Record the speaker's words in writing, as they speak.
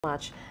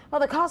Much.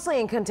 Well, the costly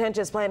and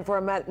contentious plan for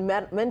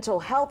a mental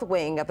health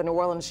wing at the New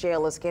Orleans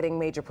jail is getting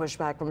major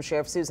pushback from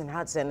Sheriff Susan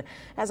Hudson.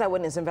 As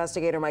eyewitness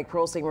investigator Mike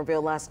Perlstein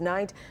revealed last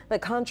night, the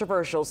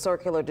controversial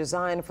circular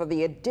design for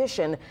the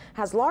addition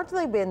has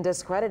largely been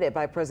discredited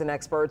by prison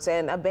experts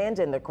and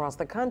abandoned across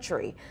the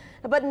country.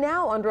 But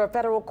now, under a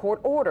federal court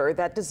order,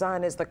 that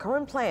design is the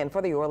current plan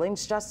for the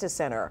Orleans Justice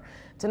Center.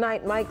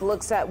 Tonight, Mike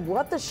looks at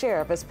what the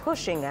sheriff is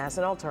pushing as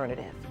an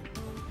alternative.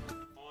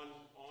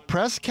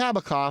 Press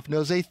Kabikoff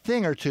knows a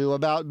thing or two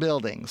about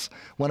buildings.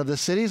 One of the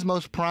city's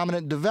most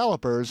prominent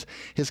developers,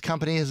 his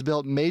company has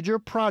built major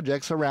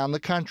projects around the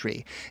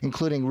country,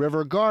 including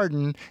River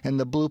Garden and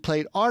the Blue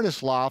Plate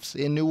Artist Lofts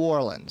in New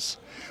Orleans.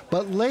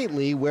 But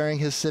lately, wearing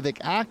his civic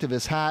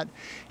activist hat,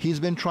 he's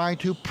been trying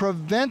to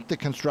prevent the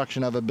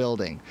construction of a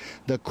building.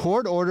 The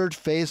court-ordered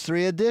Phase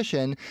 3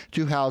 addition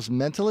to house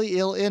mentally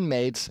ill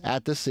inmates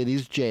at the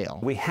city's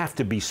jail. We have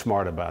to be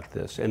smart about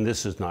this, and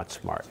this is not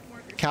smart.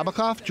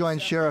 Kabikoff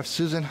joined Sheriff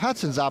Susan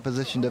Hudson's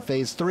opposition to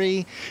Phase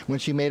 3 when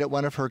she made it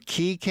one of her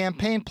key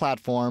campaign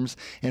platforms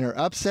in her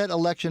upset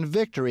election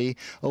victory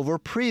over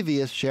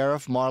previous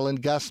Sheriff Marlon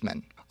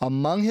Gusman.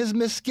 Among his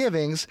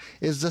misgivings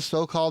is the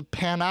so-called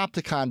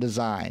panopticon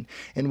design,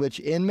 in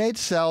which inmate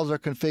cells are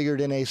configured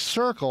in a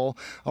circle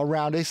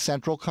around a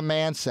central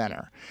command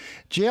center.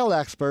 Jail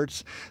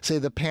experts say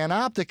the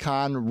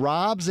panopticon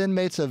robs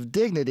inmates of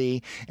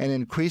dignity and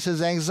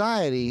increases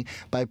anxiety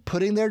by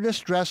putting their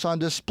distress on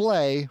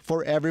display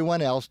for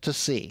everyone else to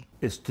see.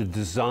 It's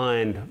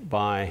designed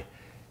by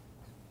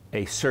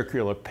a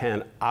circular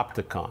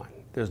panopticon.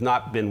 There's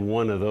not been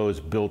one of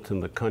those built in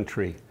the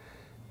country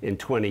in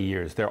 20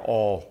 years. They're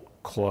all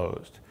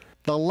closed.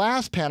 The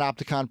last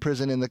panopticon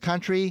prison in the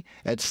country,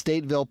 at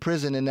Stateville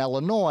Prison in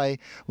Illinois,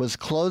 was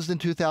closed in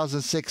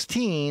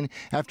 2016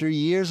 after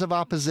years of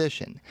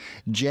opposition.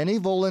 Jenny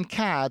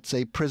Volan-Katz,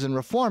 a prison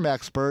reform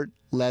expert,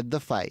 led the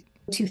fight.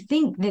 To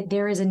think that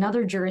there is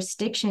another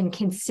jurisdiction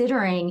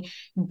considering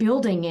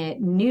building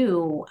it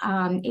new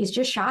is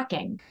just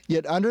shocking.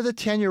 Yet under the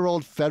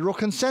 10-year-old federal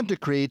consent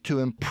decree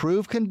to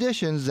improve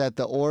conditions at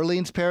the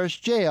Orleans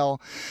Parish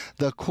Jail,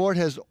 the court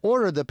has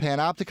ordered the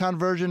panopticon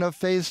version of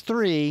Phase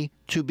 3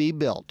 to be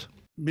built.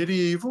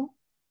 Medieval,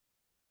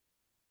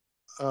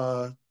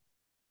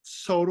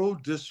 total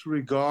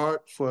disregard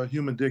for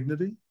human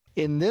dignity.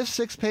 In this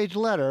 6-page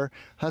letter,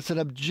 Hudson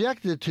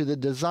objected to the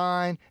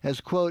design as,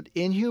 quote,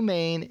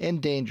 inhumane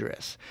and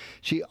dangerous.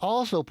 She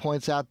also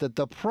points out that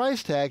the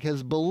price tag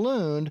has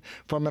ballooned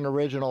from an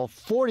original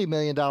 $40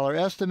 million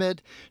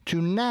estimate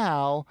to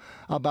now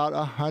about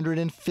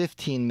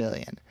 $115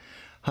 million.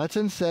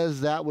 Hudson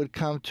says that would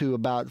come to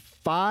about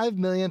 $5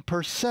 million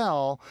per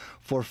cell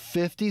for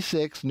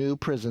 56 new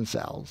prison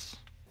cells.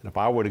 If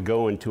I were to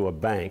go into a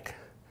bank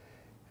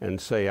and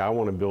say, I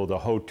want to build a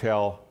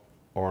hotel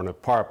or an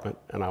apartment,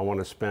 and I want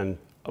to spend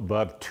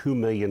above $2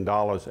 million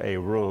a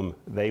room,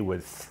 they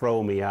would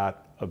throw me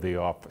out of the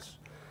office.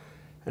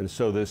 And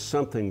so there's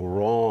something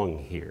wrong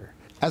here.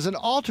 As an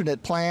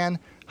alternate plan,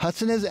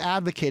 Hudson is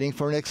advocating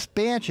for an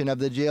expansion of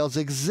the jail's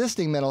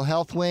existing mental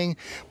health wing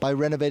by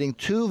renovating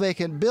 2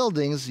 vacant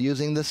buildings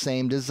using the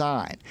same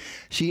design.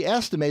 She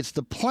estimates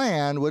the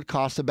plan would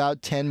cost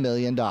about $10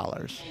 million.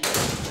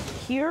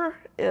 Here,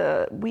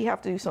 we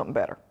have to do something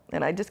better,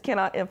 and I just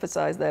cannot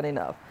emphasize that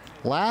enough.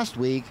 Last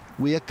week,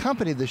 we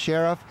accompanied the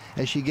sheriff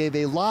as she gave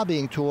a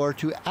lobbying tour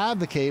to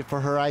advocate for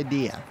her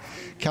idea.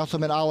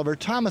 Councilman Oliver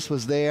Thomas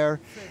was there,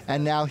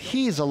 and now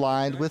he's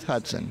aligned with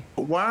Hudson.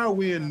 Why are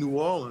we in New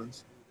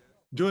Orleans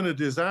doing a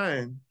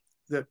design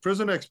that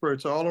prison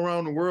experts all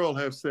around the world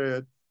have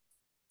said,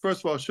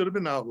 first of all, should have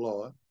been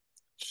outlawed,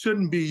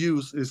 shouldn't be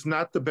used, is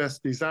not the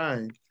best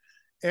design,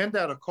 and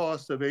at a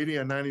cost of $80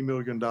 or $90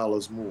 million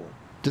more?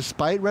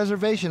 Despite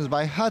reservations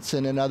by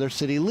Hudson and other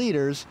city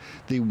leaders,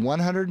 the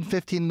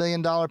 $115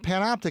 million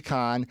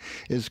panopticon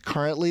is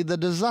currently the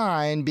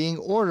design being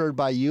ordered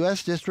by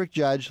U.S. District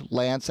Judge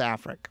Lance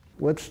Afric.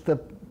 What's the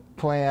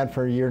plan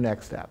for your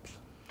next steps?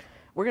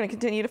 We're going to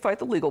continue to fight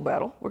the legal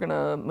battle. We're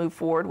going to move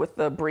forward with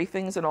the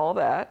briefings and all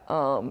that,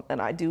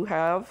 and I do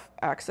have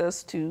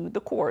access to the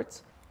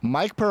courts.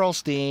 Mike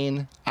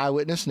Perlstein,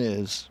 Eyewitness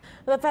News.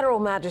 The federal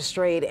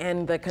magistrate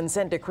and the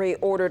consent decree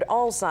ordered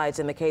all sides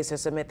in the case to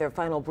submit their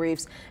final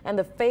briefs and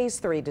the Phase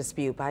 3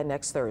 dispute by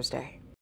next Thursday.